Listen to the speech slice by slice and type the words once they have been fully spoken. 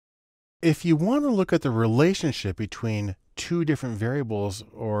If you want to look at the relationship between two different variables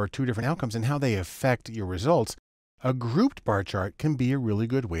or two different outcomes and how they affect your results, a grouped bar chart can be a really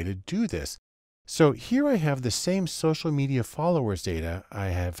good way to do this. So here I have the same social media followers data I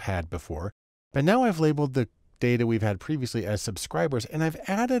have had before, but now I've labeled the data we've had previously as subscribers, and I've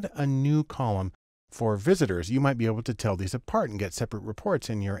added a new column for visitors. You might be able to tell these apart and get separate reports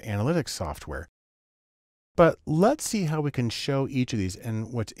in your analytics software. But let's see how we can show each of these.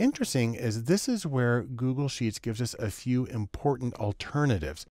 And what's interesting is this is where Google Sheets gives us a few important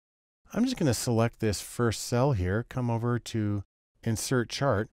alternatives. I'm just going to select this first cell here, come over to Insert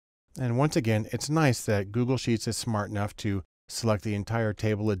Chart. And once again, it's nice that Google Sheets is smart enough to select the entire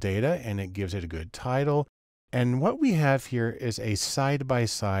table of data, and it gives it a good title. And what we have here is a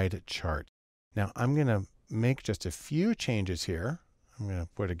side-by-side chart. Now I'm going to make just a few changes here. I'm going to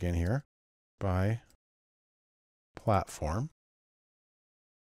put again here by platform.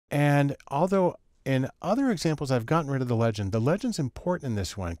 And although in other examples I've gotten rid of the legend's important in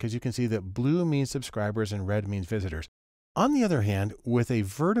this one because you can see that blue means subscribers and red means visitors. On the other hand, with a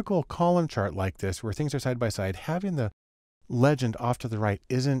vertical column chart like this, where things are side by side, having the legend off to the right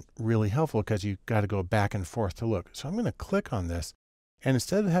isn't really helpful because you've got to go back and forth to look. So I'm going to click on this, and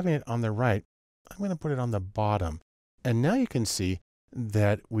instead of having it on the right, I'm going to put it on the bottom. And now you can see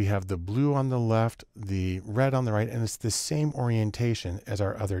that we have the blue on the left, the red on the right, and it's the same orientation as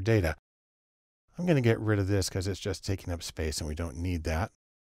our other data. I'm going to get rid of this because it's just taking up space and we don't need that.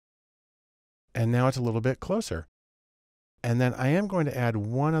 And now it's a little bit closer. And then I am going to add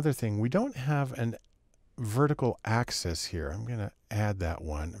one other thing. We don't have an vertical axis here. I'm going to add that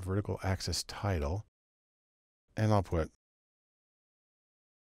one, vertical axis title, and I'll put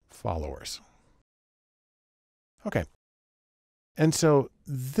followers. Okay. And so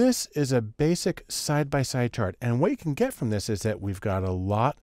this is a basic side-by-side chart. And what you can get from this is that we've got a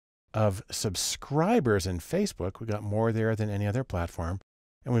lot of subscribers in Facebook. We've got more there than any other platform.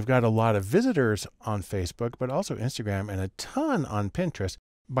 And we've got a lot of visitors on Facebook, but also Instagram, and a ton on Pinterest.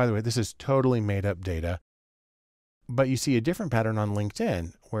 By the way, this is totally made up data. But you see a different pattern on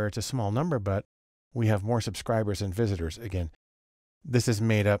LinkedIn where it's a small number, but we have more subscribers and visitors. Again, this is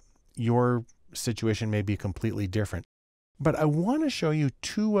made up. Your situation may be completely different. But I want to show you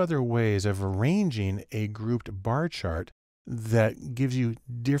two other ways of arranging a grouped bar chart that gives you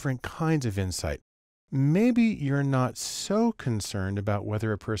different kinds of insight. Maybe you're not so concerned about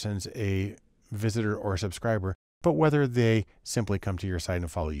whether a person's a visitor or a subscriber, but whether they simply come to your site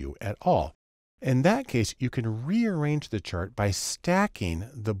and follow you at all. In that case, you can rearrange the chart by stacking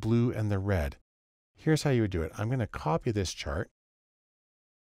the blue and the red. Here's how you would do it. I'm going to copy this chart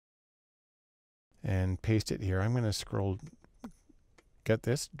and paste it here. I'm going to scroll, get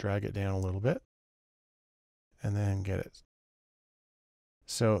this, drag it down a little bit, and then get it.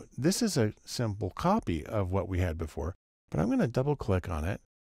 So this is a simple copy of what we had before, but I'm going to double click on it.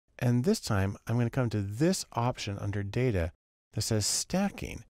 And this time I'm going to come to this option under data that says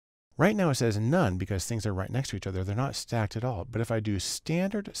stacking. Right now it says none because things are right next to each other. They're not stacked at all. But if I do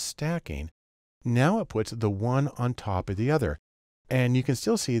standard stacking, now it puts the one on top of the other. And you can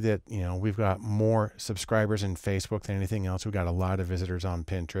still see that, we've got more subscribers in Facebook than anything else. We've got a lot of visitors on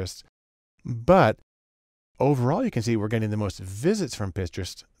Pinterest. But overall, you can see we're getting the most visits from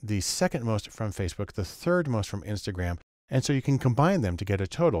Pinterest, the second most from Facebook, the third most from Instagram. And so you can combine them to get a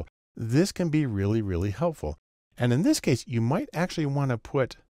total. This can be really, really helpful. And in this case, you might actually want to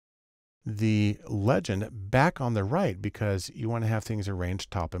put the legend back on the right because you want to have things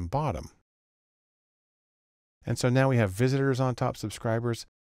arranged top and bottom. And so now we have visitors on top, subscribers,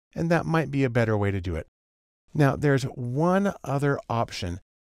 and that might be a better way to do it. Now, there's one other option,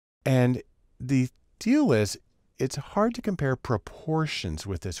 and the deal is it's hard to compare proportions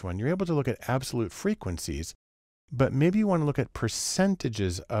with this one. You're able to look at absolute frequencies, but maybe you want to look at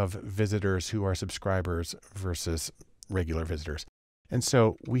percentages of visitors who are subscribers versus regular visitors. And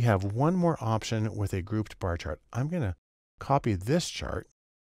so we have one more option with a grouped bar chart. I'm going to copy this chart,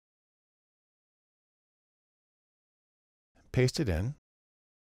 paste it in,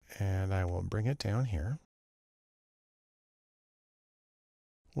 and I will bring it down here.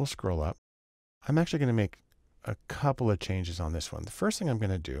 We'll scroll up. I'm actually going to make a couple of changes on this one. The first thing I'm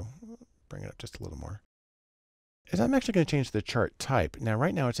going to do, bring it up just a little more, is I'm actually going to change the chart type. Now,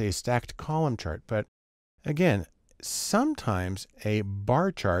 right now it's a stacked column chart, but again, sometimes a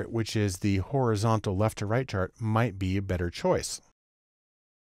bar chart, which is the horizontal left to right chart, might be a better choice.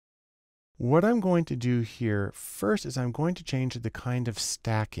 What I'm going to do here first is I'm going to change the kind of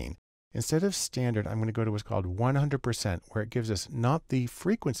stacking. Instead of standard, I'm going to go to what's called 100%, where it gives us not the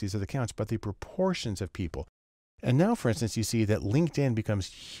frequencies of the counts, but the proportions of people. And now, for instance, you see that LinkedIn becomes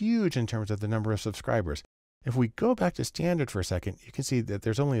huge in terms of the number of subscribers. If we go back to standard for a second, you can see that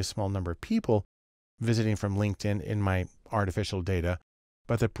there's only a small number of people visiting from LinkedIn in my artificial data,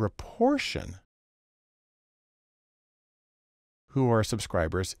 but the proportion who are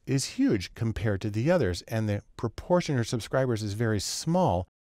subscribers is huge compared to the others, and the proportion of subscribers is very small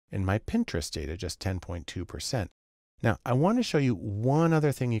in my Pinterest data, just 10.2%. Now, I want to show you one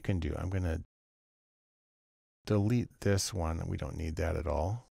other thing you can do. I'm going to delete this one. We don't need that at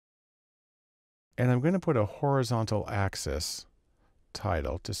all. And I'm going to put a horizontal axis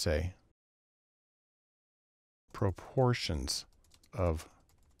title to say proportions of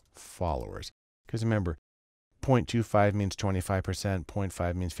followers. Because remember, 0.25 means 25%,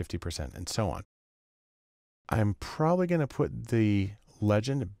 0.5 means 50%, and so on. I'm probably going to put the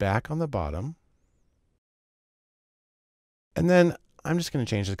legend back on the bottom. And then I'm just going to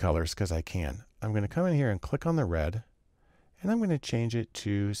change the colors because I can. I'm going to come in here and click on the red, and I'm going to change it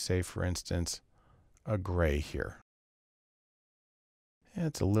to, say, for instance, a gray here.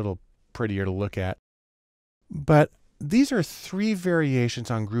 It's a little prettier to look at. But these are three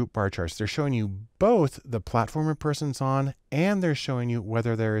variations on group bar charts. They're showing you both the platform a person's on, and they're showing you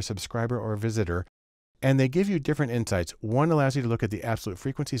whether they're a subscriber or a visitor. And they give you different insights. One allows you to look at the absolute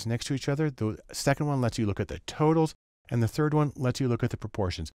frequencies next to each other. The second one lets you look at the totals. And the third one lets you look at the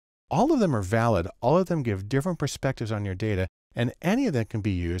proportions. All of them are valid. All of them give different perspectives on your data. And any of them can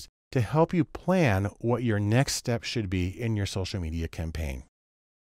be used to help you plan what your next step should be in your social media campaign.